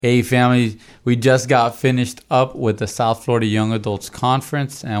Hey family, we just got finished up with the South Florida Young Adults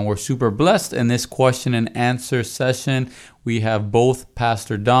Conference, and we're super blessed. In this question and answer session, we have both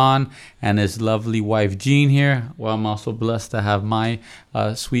Pastor Don and his lovely wife Jean here. Well, I'm also blessed to have my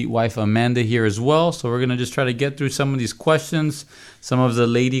sweet wife Amanda here as well. So we're going to just try to get through some of these questions, some of the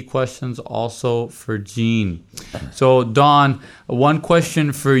lady questions also for Jean. So Don, one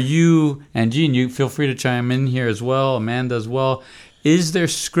question for you, and Jean, you feel free to chime in here as well, Amanda as well. Is there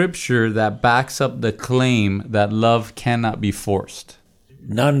scripture that backs up the claim that love cannot be forced?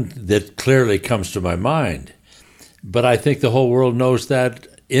 None that clearly comes to my mind. But I think the whole world knows that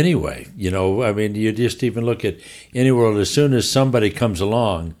anyway. You know, I mean, you just even look at any world. As soon as somebody comes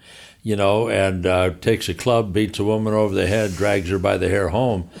along, you know, and takes a club, beats a woman over the head, drags her by the hair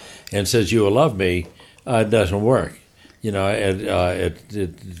home, and says, "You will love me," it doesn't work. You know,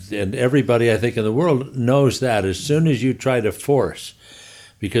 and everybody, I think, in the world knows that as soon as you try to force,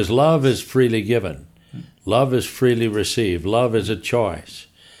 because love is freely given, love is freely received, love is a choice,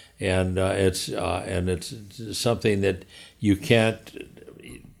 and it's something that you can't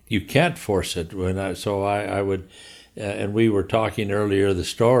force it. I would, and we were talking earlier the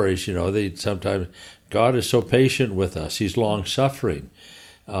stories. You know, sometimes God is so patient with us; He's long suffering.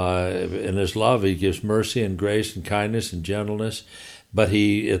 In His love, He gives mercy and grace and kindness and gentleness. But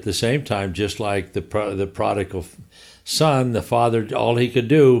He, at the same time, just like the prodigal son, the father, all he could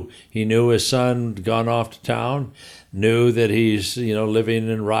do, he knew his son had gone off to town, knew that he's, you know, living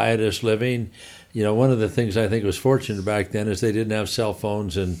in riotous living. You know, one of the things I think was fortunate back then is they didn't have cell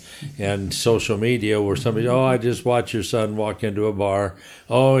phones and social media where somebody, oh, I just watched your son walk into a bar.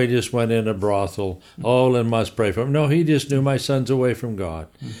 Oh, he just went in a brothel. Oh, and must pray for him. No, he just knew my son's away from God.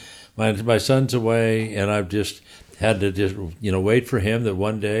 My son's away, and I've just had to just, you know, wait for him that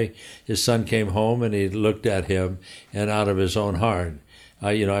one day his son came home and he looked at him, and out of his own heart,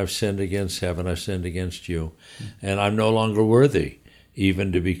 you know, I've sinned against heaven, I've sinned against you, and I'm no longer worthy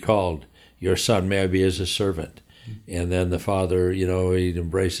even to be called your son. May I be as a servant. And then the father, you know, he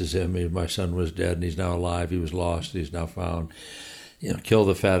embraces him. My son was dead and he's now alive. He was lost, he's now found. You know, kill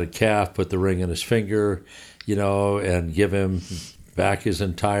the fatted calf, put the ring in his finger, you know, and give him back his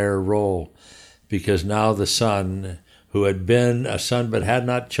entire role. Because now the son, who had been a son but had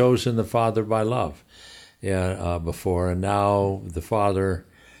not chosen the father by love before, and now the father,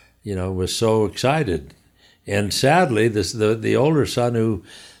 you know, was so excited. And sadly, the older son who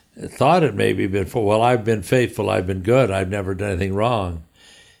thought it maybe been, well, I've been faithful, I've been good, I've never done anything wrong.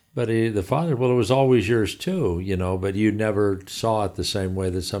 But the father, well, it was always yours too, you know, but you never saw it the same way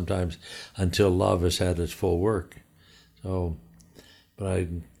that sometimes until love has had its full work. So, but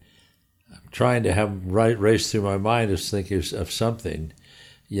I'm trying to have race through my mind to think of something,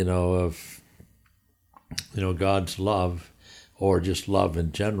 you know, of, you know, God's love, or just love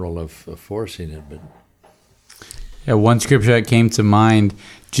in general of forcing it. But yeah, one scripture that came to mind,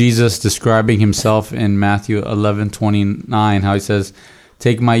 Jesus describing himself in Matthew 11:29, how he says,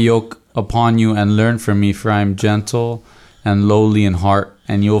 "Take my yoke upon you and learn from me, for I am gentle and lowly in heart,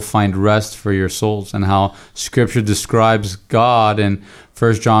 and you'll find rest for your souls." And how scripture describes God in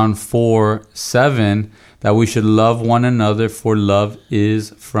 1 John 4:7, that we should love one another, for love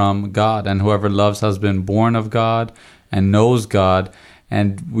is from God. And whoever loves has been born of God and knows God.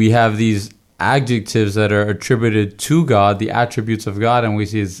 And we have these adjectives that are attributed to God, the attributes of God, and we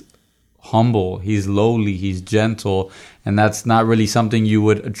see he's humble, he's lowly, he's gentle, and that's not really something you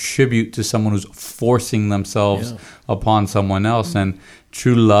would attribute to someone who's forcing themselves upon someone else. And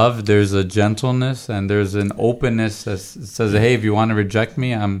true love, there's a gentleness and there's an openness that says, hey, if you want to reject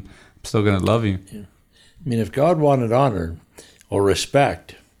me, I'm still going to love you. Yeah. I mean, if God wanted honor or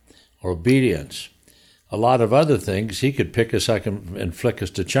respect or obedience, a lot of other things, he could pick us up and flick us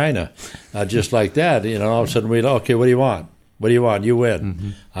to China, just like that. You know, all of a sudden okay, what do you want? What do you want? You win. Mm-hmm.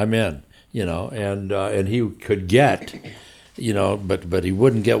 I'm in. You know, and he could get, you know, but he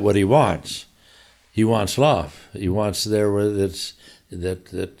wouldn't get what he wants. He wants love. He wants there where it's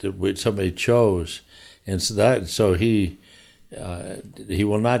that somebody chose, and so he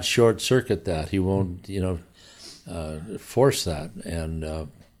will not short circuit that. He won't, you know, force that and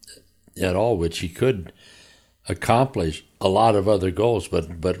at all, which he could accomplish a lot of other goals,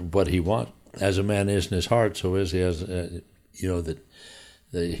 but what he wants, as a man is in his heart, so is he. As you know, that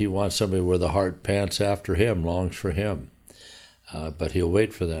he wants somebody where the heart pants after him, longs for him, but he'll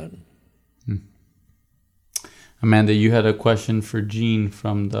wait for that. Amanda, you had a question for Jean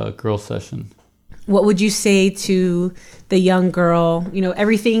from the girl session. What would you say to the young girl? You know,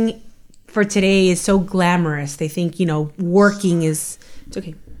 everything for today is so glamorous. They think, you know, working is... It's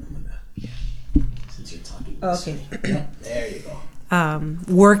okay. Since you're talking. Oh, okay. There you go.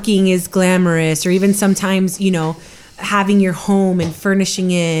 working is glamorous, or even sometimes, having your home and furnishing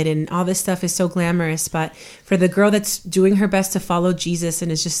it and all this stuff is so glamorous. But for the girl that's doing her best to follow Jesus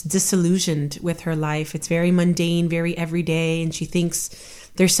and is just disillusioned with her life, it's very mundane, very everyday, and she thinks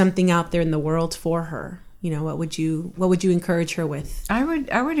there's something out there in the world for her. What would you encourage her with?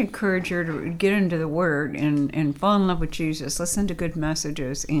 I would encourage her to get into the Word and fall in love with Jesus, listen to good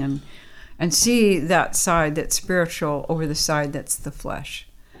messages, and see that side that's spiritual over the side that's the flesh.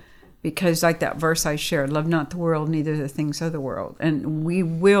 Because like that verse I shared, love not the world, neither the things of the world. And we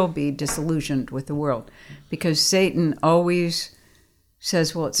will be disillusioned with the world because Satan always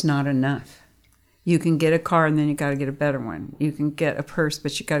says, well, it's not enough. You can get a car and then you got to get a better one. You can get a purse,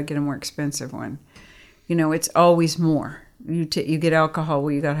 but you got to get a more expensive one. It's always more. You get alcohol,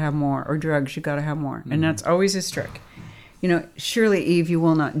 well, you got to have more, or drugs, you got to have more. Mm-hmm. And that's always his trick. Surely, Eve, you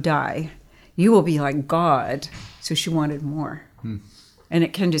will not die. You will be like God. So she wanted more. And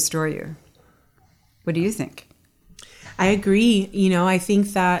it can destroy you. What do you think? I agree. I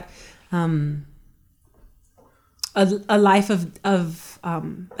think that a life of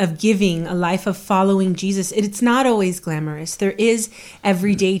giving, a life of following Jesus, it's not always glamorous. There is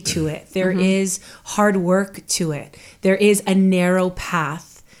every day to it. There is hard work to it. There is a narrow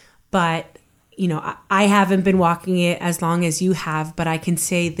path. But, I haven't been walking it as long as you have, but I can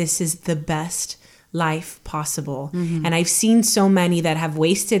say this is the best life possible. And I've seen so many that have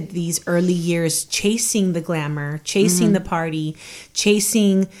wasted these early years chasing the glamour, chasing the party,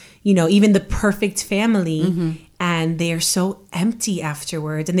 chasing, even the perfect family. And they are so empty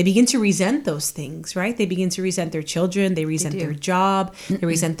afterwards. And they begin to resent those things, right? They begin to resent their children. They resent their job. They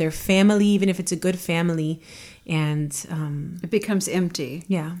resent their family, even if it's a good family. And it becomes empty.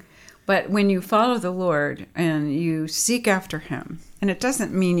 Yeah. But when you follow the Lord and you seek after him, and it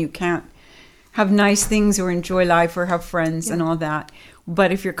doesn't mean you can't have nice things or enjoy life or have friends and all that.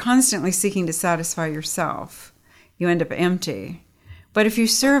 But if you're constantly seeking to satisfy yourself, you end up empty. But if you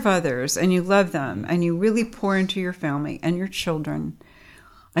serve others and you love them and you really pour into your family and your children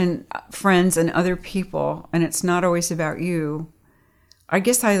and friends and other people, and it's not always about you, I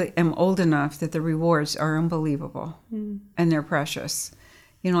guess I am old enough that the rewards are unbelievable and they're precious.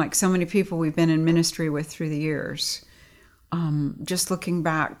 Like so many people we've been in ministry with through the years. Just looking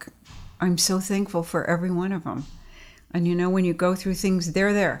back, I'm so thankful for every one of them. And when you go through things,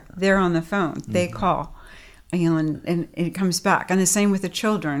 they're there. They're on the phone. They call. And it comes back. And the same with the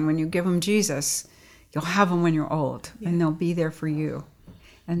children. When you give them Jesus, you'll have them when you're old. And they'll be there for you.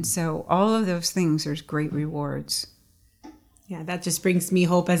 And so all of those things, there's great rewards. Yeah, that just brings me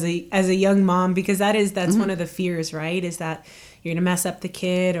hope as a young mom, because that's one of the fears, right? Is that you're going to mess up the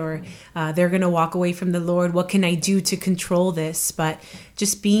kid, or they're going to walk away from the Lord. What can I do to control this? But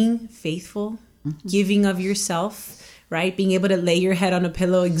just being faithful, giving of yourself, right? Being able to lay your head on a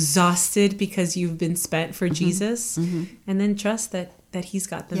pillow exhausted because you've been spent for Jesus, and then trust that he's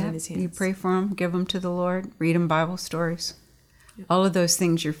got them in his hands. You pray for them, give them to the Lord, read them Bible stories. All of those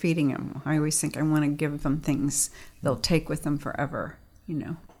things you're feeding them. I always think I want to give them things they'll take with them forever,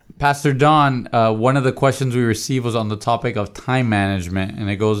 Pastor Don, one of the questions we received was on the topic of time management, and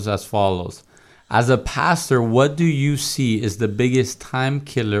it goes as follows. As a pastor, what do you see is the biggest time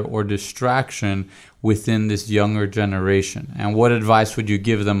killer or distraction within this younger generation? And what advice would you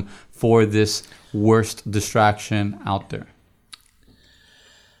give them for this worst distraction out there?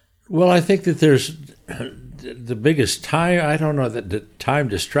 Well, I think that there's the biggest time, I don't know, the time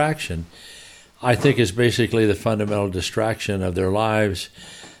distraction, I think is basically the fundamental distraction of their lives,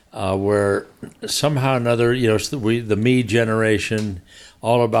 where somehow or another, the me generation,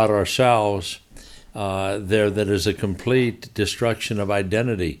 all about ourselves, that is a complete destruction of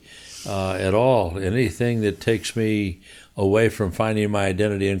identity at all. Anything that takes me away from finding my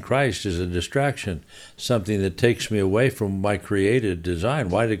identity in Christ is a distraction, something that takes me away from my created design.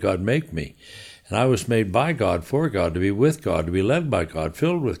 Why did God make me? And I was made by God, for God, to be with God, to be led by God,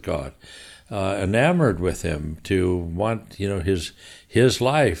 filled with God, enamored with Him, to want, His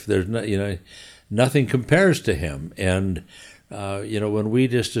life. There's nothing compares to Him. And when we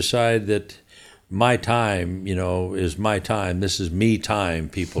just decide that my time, is my time, this is me time,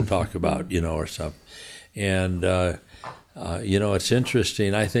 people talk about, or something. And it's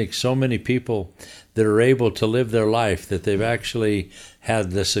interesting. I think so many people that are able to live their life, that they've actually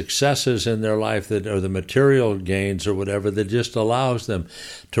had the successes in their life that or the material gains or whatever that just allows them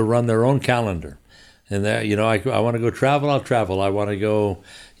to run their own calendar. And that, I want to go travel, I'll travel. I want to go,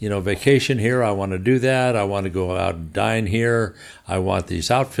 vacation here, I want to do that. I want to go out and dine here. I want these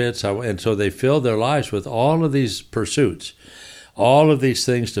outfits. And so they fill their lives with all of these pursuits, all of these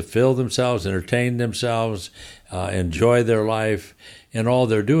things to fill themselves, entertain themselves, enjoy their life, and all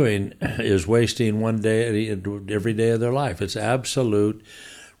they're doing is wasting one day every day of their life. It's absolute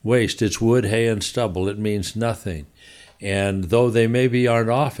waste. It's wood, hay, and stubble. It means nothing. And though they maybe aren't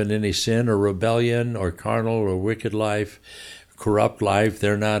off in any sin or rebellion or carnal or wicked life, corrupt life,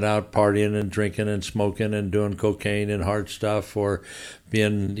 they're not out partying and drinking and smoking and doing cocaine and hard stuff, or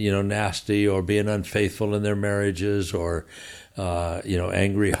being, nasty, or being unfaithful in their marriages, or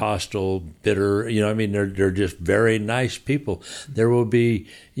angry, hostile, bitter. They're just very nice people. There will be,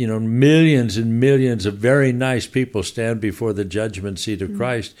 millions and millions of very nice people stand before the judgment seat of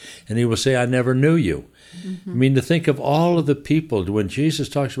Christ, and he will say, I never knew you. Mm-hmm. To think of all of the people, when Jesus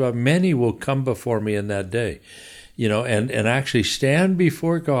talks about many will come before me in that day, and actually stand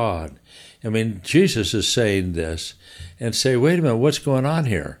before God. Jesus is saying this and say, wait a minute, what's going on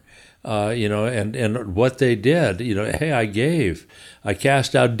here? And what they did, hey, I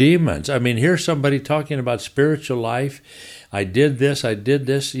cast out demons. Here's somebody talking about spiritual life. I did this, and did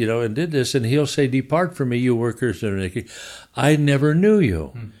this, and he'll say, depart from me, you workers of iniquity. I never knew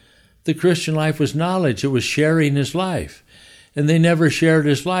you. The Christian life was knowledge. It was sharing his life. And they never shared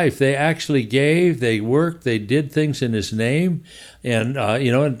his life. They actually gave, they worked, they did things in his name. And,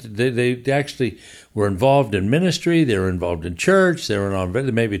 they actually were involved in ministry. They were involved in church. They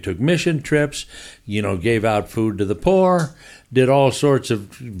maybe took mission trips, gave out food to the poor, did all sorts of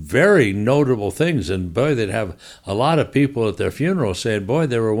very notable things. And boy, they'd have a lot of people at their funeral saying, boy,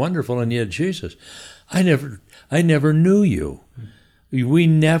 they were wonderful. And yet Jesus, I never knew you. We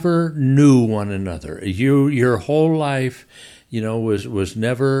never knew one another. Your whole life, was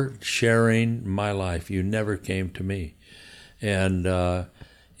never sharing my life. You never came to me. And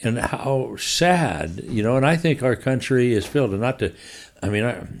how sad, and I think our country is filled,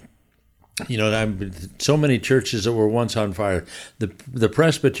 and so many churches that were once on fire. The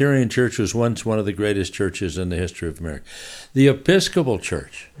Presbyterian Church was once one of the greatest churches in the history of America. The Episcopal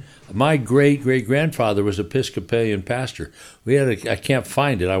Church. My great-great-grandfather was Episcopalian pastor. I can't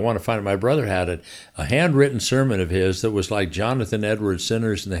find it. I want to find it. My brother had it. A handwritten sermon of his that was like Jonathan Edwards'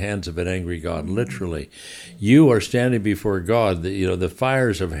 Sinners in the Hands of an Angry God. Literally. You are standing before God. The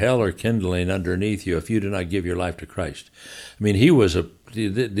fires of hell are kindling underneath you if you do not give your life to Christ.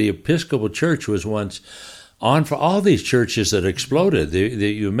 The Episcopal Church was once on for all these churches that exploded.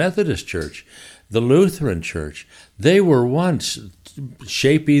 The Methodist Church, the Lutheran Church, they were once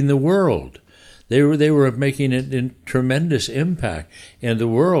shaping the world. They were making it in tremendous impact. And the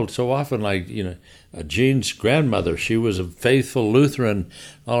world, so often, Jean's grandmother, she was a faithful Lutheran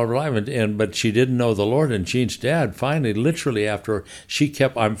all her life, but she didn't know the Lord. And Jean's dad finally, literally after she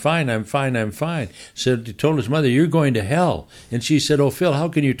kept, I'm fine, said, he told his mother, you're going to hell. And she said, oh, Phil, how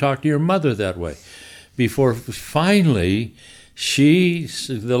can you talk to your mother that way? Before finally, she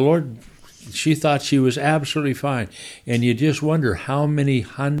thought she was absolutely fine. And you just wonder how many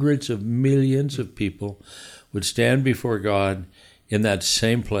hundreds of millions of people would stand before God in that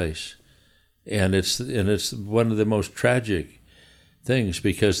same place. And it's one of the most tragic things,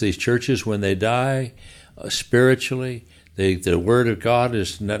 because these churches, when they die spiritually, the Word of God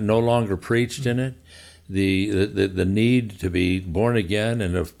is no longer preached in it. The need to be born again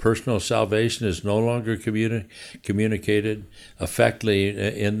and of personal salvation is no longer communicated effectively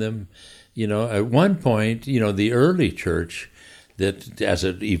in them. At one point, the early church, that as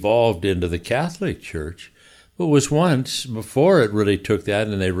it evolved into the Catholic Church, but was once, before it really took that,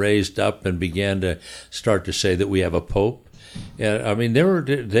 and they raised up and began to start to say that we have a pope. And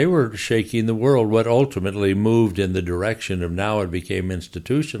they were shaking the world. What ultimately moved in the direction of now it became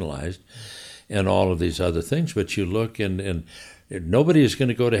institutionalized, and all of these other things. But you look and nobody is going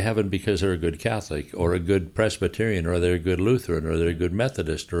to go to heaven because they're a good Catholic or a good Presbyterian or they're a good Lutheran or they're a good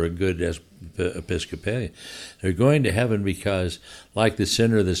Methodist or a good Episcopalian. They're going to heaven because, like the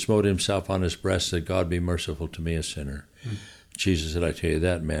sinner that smote himself on his breast, said, God be merciful to me, a sinner. Mm-hmm. Jesus said, I tell you,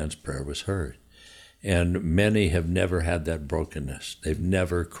 that man's prayer was heard. And many have never had that brokenness. They've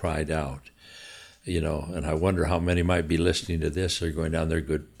never cried out. And I wonder how many might be listening to this. They're going down, they're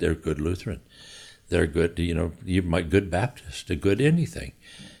good Lutheran. They're good, you might good Baptist, a good anything.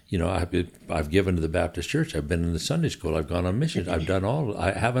 I've given to the Baptist church. I've been in the Sunday school. I've gone on missions. I've done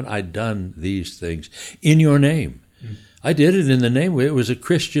haven't I done these things in your name? Mm. I did it in the name. It was a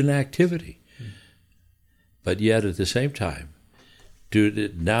Christian activity. Mm. But yet at the same time,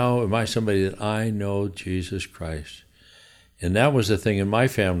 now am I somebody that I know Jesus Christ? And that was the thing in my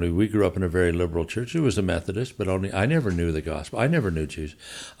family. We grew up in a very liberal church. It was a Methodist, but I never knew the gospel. I never knew Jesus.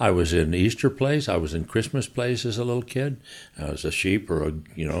 I was in Easter plays. I was in Christmas plays as a little kid. I was a sheep or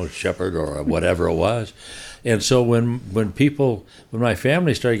a shepherd or whatever it was. And so when my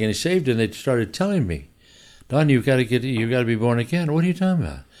family started getting saved and they started telling me, Don, you got to be born again. What are you talking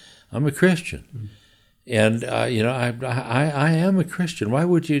about? I'm a Christian. And, I am a Christian. Why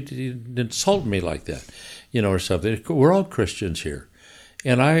would you insult me like that, or something? We're all Christians here.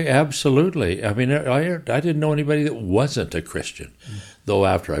 And I didn't know anybody that wasn't a Christian. Though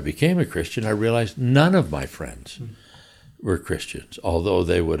after I became a Christian, I realized none of my friends were Christians, although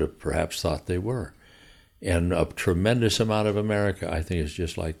they would have perhaps thought they were. And a tremendous amount of America, I think, is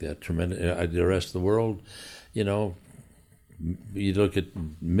just like that. Tremendous. The rest of the world, you look at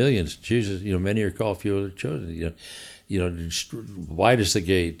millions. Jesus, many are called, few are chosen. Wide is the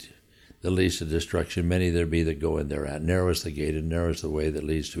gate that leads to destruction. Many there be that go in thereat. Narrow is the gate, and narrow is the way that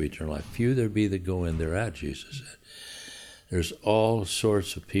leads to eternal life. Few there be that go in thereat, Jesus said. There's all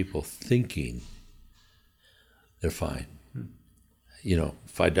sorts of people thinking they're fine.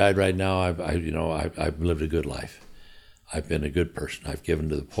 If I died right now, I've lived a good life. I've been a good person. I've given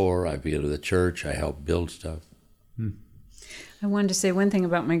to the poor. I've given to the church. I helped build stuff. I wanted to say one thing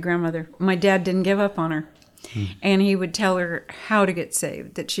about my grandmother. My dad didn't give up on her. And he would tell her how to get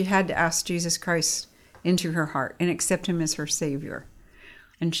saved, that she had to ask Jesus Christ into her heart and accept him as her Savior.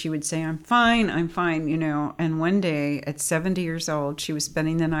 And she would say, I'm fine. And one day at 70 years old, she was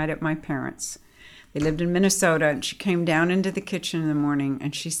spending the night at my parents'. They lived in Minnesota, and she came down into the kitchen in the morning,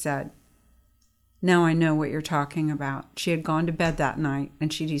 and she said, now I know what you're talking about. She had gone to bed that night,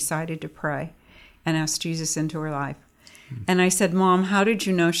 and she decided to pray and ask Jesus into her life. And I said, Mom, how did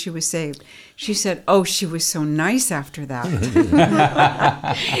you know she was saved? She said, oh, she was so nice after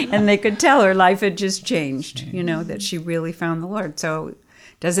that. And they could tell her life had just changed, that she really found the Lord. So it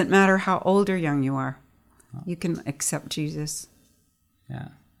doesn't matter how old or young you are. You can accept Jesus. Yeah.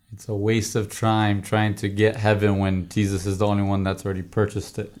 It's a waste of time trying to get heaven when Jesus is the only one that's already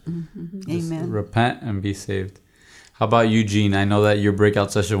purchased it. Amen. Repent and be saved. How about you, Jean? I know that your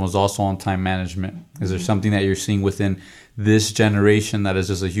breakout session was also on time management. Is there something that you're seeing within this generation that is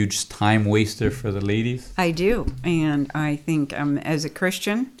just a huge time waster for the ladies? I do. And I think as a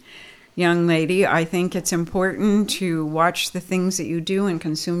Christian young lady, I think it's important to watch the things that you do and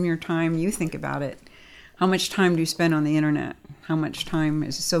consume your time. You think about it. How much time do you spend on the internet? How much time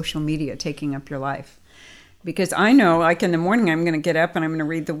is social media taking up your life? Because I know, like in the morning, I'm going to get up and I'm going to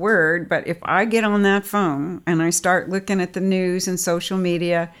read the Word. But if I get on that phone and I start looking at the news and social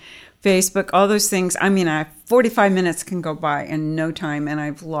media, Facebook, all those things, 45 minutes can go by in no time, and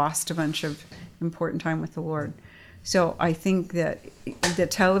I've lost a bunch of important time with the Lord. So I think that the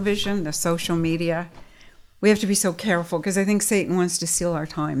television, the social media, we have to be so careful because I think Satan wants to steal our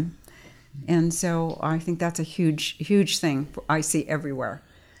time. And so I think that's a huge, huge thing I see everywhere,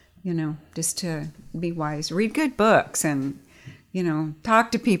 just to be wise. Read good books and,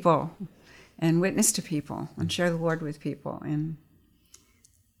 talk to people and witness to people and share the Lord with people. And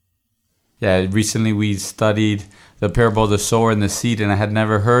yeah, recently we studied the parable of the sower and the seed, and I had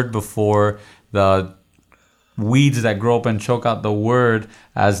never heard before the weeds that grow up and choke out the word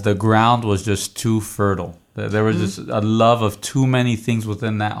as the ground was just too fertile. There was just a love of too many things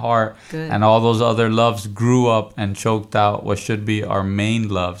within that heart. Good. And all those other loves grew up and choked out what should be our main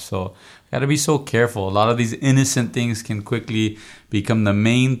love. So got to be so careful. A lot of these innocent things can quickly become the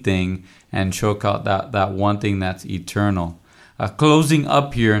main thing and choke out that one thing that's eternal. Closing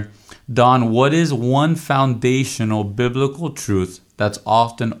up here, Don, what is one foundational biblical truth that's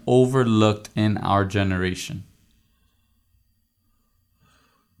often overlooked in our generation?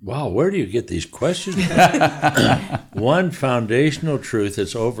 Wow, where do you get these questions? One foundational truth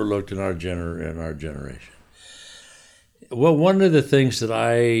that's overlooked in our generation. Well, one of the things that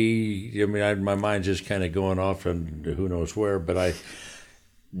my mind's just kind of going off and who knows where, but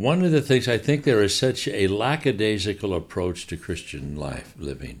one of the things I think there is such a lackadaisical approach to Christian life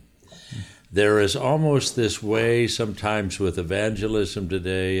living. There is almost this way sometimes with evangelism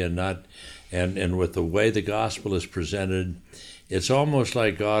today and with the way the gospel is presented. It's almost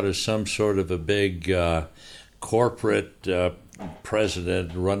like God is some sort of a big corporate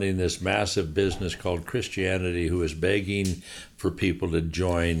president running this massive business called Christianity who is begging for people to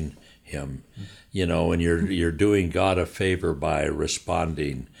join him, and you're doing God a favor by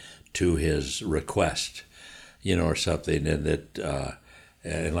responding to his request, or something, and that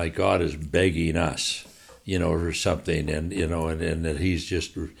and like God is begging us, or something, and that he's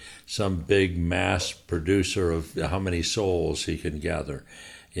just some big mass producer of how many souls he can gather,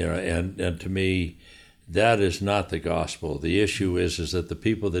 and to me, that is not the gospel. The issue is that the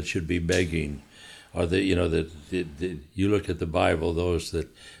people that should be begging are you look at the Bible, those that,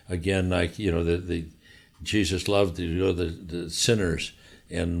 again, like, Jesus loved, the sinners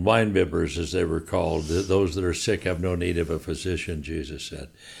and wine bibbers, as they were called, those that are sick have no need of a physician, Jesus said.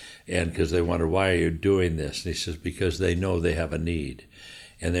 And because they wondered, why are you doing this? And he says, because they know they have a need.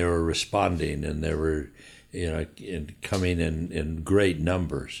 And they were responding, and they were, coming in great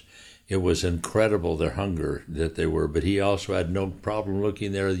numbers. It was incredible, their hunger that they were. But he also had no problem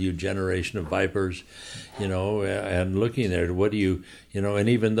looking there, you generation of vipers, and looking there. What do you, and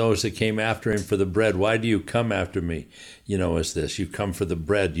even those that came after him for the bread, why do you come after me? Is this, you come for the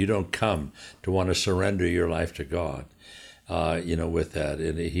bread. You don't come to want to surrender your life to God. With that.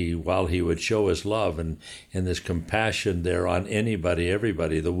 And while he would show his love and this compassion there on anybody,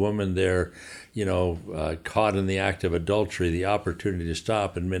 everybody, the woman there, caught in the act of adultery, the opportunity to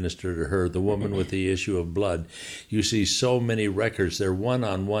stop and minister to her, the woman with the issue of blood. You see so many records there,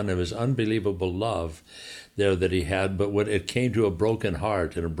 one-on-one, of his unbelievable love there that he had. But when it came to a broken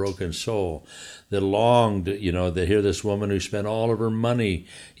heart and a broken soul that longed, to hear this woman who spent all of her money,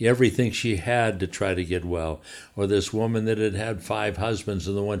 everything she had to try to get well, or this woman that had had 5 husbands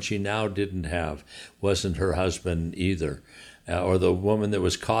and the one she now didn't have wasn't her husband either. Or the woman that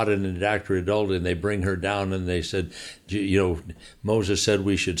was caught in an act of adultery, and they bring her down and they said, Moses said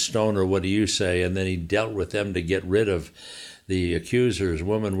we should stone her, what do you say? And then he dealt with them to get rid of the accusers.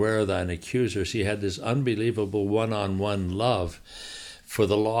 Woman, where are thine accusers? He had this unbelievable one-on-one love for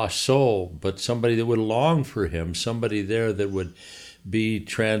the lost soul, but somebody that would long for him, somebody there that would be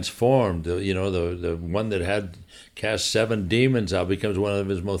transformed. The one that had cast 7 demons out becomes one of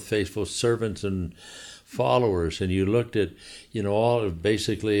his most faithful servants and followers. And you looked at, all of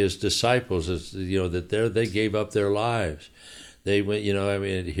basically his disciples, that there they gave up their lives. They went,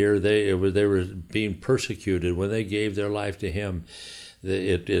 here they were being persecuted when they gave their life to him.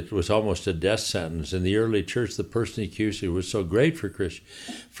 It was almost a death sentence. In the early church, the persecution was so great for Christians.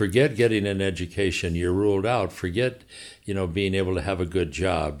 Forget getting an education, you're ruled out. Forget, being able to have a good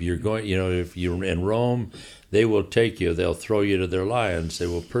job. You're going, if you're in Rome, they will take you. They'll throw you to their lions. They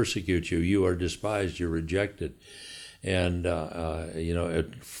will persecute you. You are despised. You're rejected, and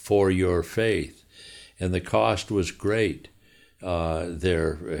for your faith. And the cost was great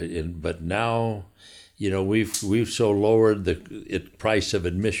there. But now, we've so lowered the price of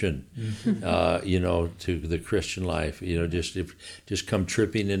admission, to the Christian life. Just come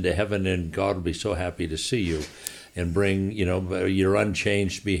tripping into heaven, and God will be so happy to see you, and bring your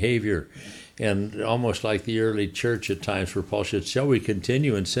unchanged behavior. And almost like the early church at times, where Paul said, shall we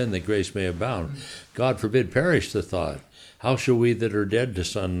continue in sin that grace may abound? God forbid, perish the thought. How shall we that are dead to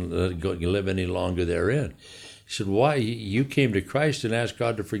sin live any longer therein? He said, why? You came to Christ and asked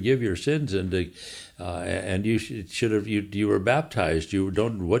God to forgive your sins, and you should have, you were baptized. You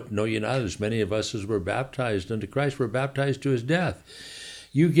don't, what know you not, as many of us as were baptized unto Christ were baptized to his death.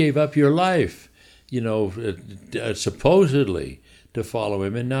 You gave up your life, supposedly, to follow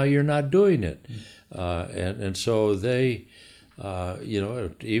him, and now you're not doing it. And so they,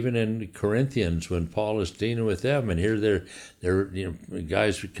 even in Corinthians, when Paul is dealing with them, and here they're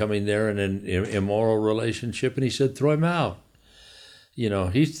guys coming there in an immoral relationship, and he said, throw him out.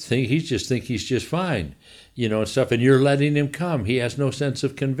 He's just fine, and stuff, and you're letting him come. He has no sense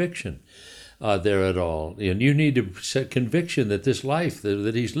of conviction there at all. And you need to set conviction that this life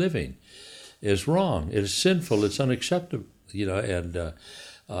that he's living is wrong. It is sinful. It's unacceptable.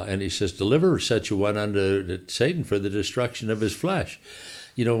 And he says, deliver such a one unto Satan for the destruction of his flesh.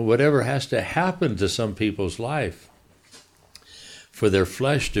 Whatever has to happen to some people's life for their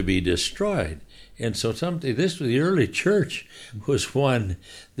flesh to be destroyed. And so the early church was one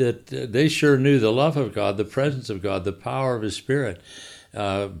that they sure knew the love of God, the presence of God, the power of his Spirit.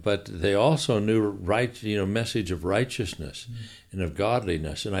 But they also knew message of righteousness and of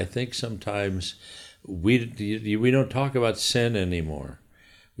godliness. And I think sometimes we don't talk about sin anymore.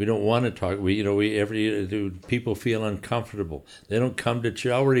 We don't want to talk. People feel uncomfortable. They don't come to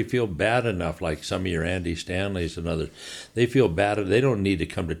church. Already feel bad enough, like some of your Andy Stanleys and others. They feel bad. They don't need to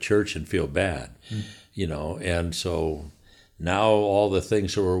come to church and feel bad, And so now all the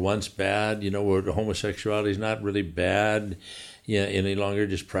things that were once bad, where homosexuality is not really bad any longer.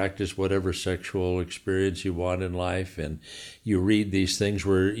 Just practice whatever sexual experience you want in life. And you read these things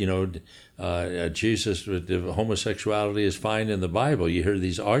where, Jesus, homosexuality is fine in the Bible. You hear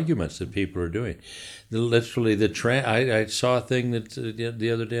these arguments that people are doing. Literally, I saw a thing that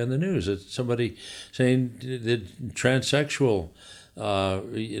the other day on the news, that somebody saying that transsexual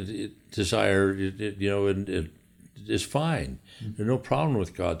desire, is fine. There's no problem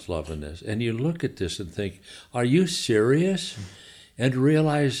with God's love in this. And you look at this and think, are you serious? And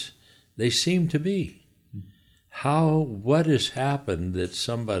realize they seem to be. What has happened that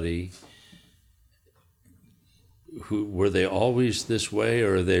somebody, were they always this way,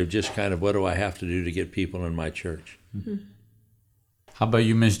 or are they just kind of, what do I have to do to get people in my church? How about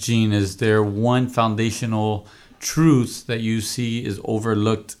you, Miss Jean? Is there one foundational truth that you see is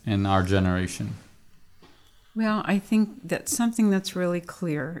overlooked in our generation? Well, I think that something that's really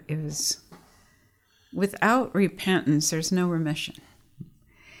clear is without repentance, there's no remission.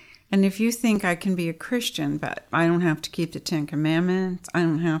 And if you think I can be a Christian, but I don't have to keep the 10 Commandments, I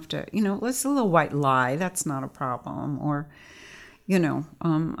don't have to, it's a little white lie, that's not a problem. Or,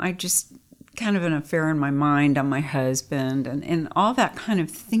 I just kind of an affair in my mind on my husband, and all that kind of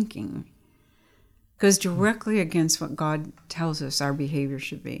thinking goes directly against what God tells us our behavior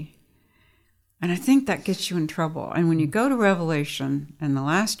should be. And I think that gets you in trouble. And when you go to Revelation, in the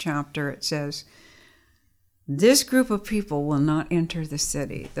last chapter, it says, this group of people will not enter the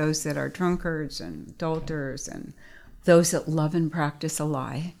city. Those that are drunkards and adulterers and those that love and practice a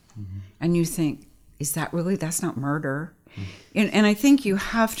lie. Mm-hmm. And you think, is that really? That's not murder. Mm-hmm. And I think you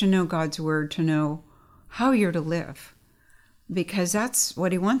have to know God's word to know how you're to live. Because that's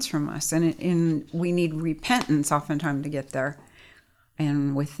what he wants from us. And we need repentance oftentimes to get there.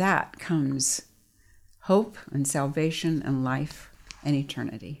 And with that comes hope and salvation and life and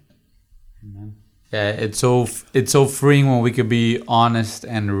eternity. Amen. Yeah, it's so freeing when we could be honest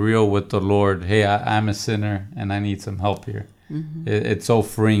and real with the Lord. Hey, I'm a sinner and I need some help here. Mm-hmm. It's so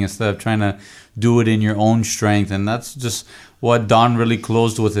freeing instead of trying to do it in your own strength. And that's just what Don really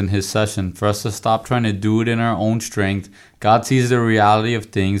closed with in his session. For us to stop trying to do it in our own strength. God sees the reality of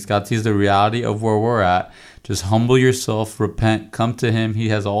things. God sees the reality of where we're at. Just humble yourself, repent, come to him. He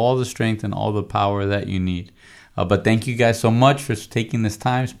has all the strength and all the power that you need. But thank you guys so much for taking this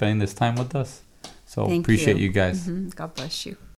time, spending this time with us. So appreciate you guys. Mm-hmm. God bless you.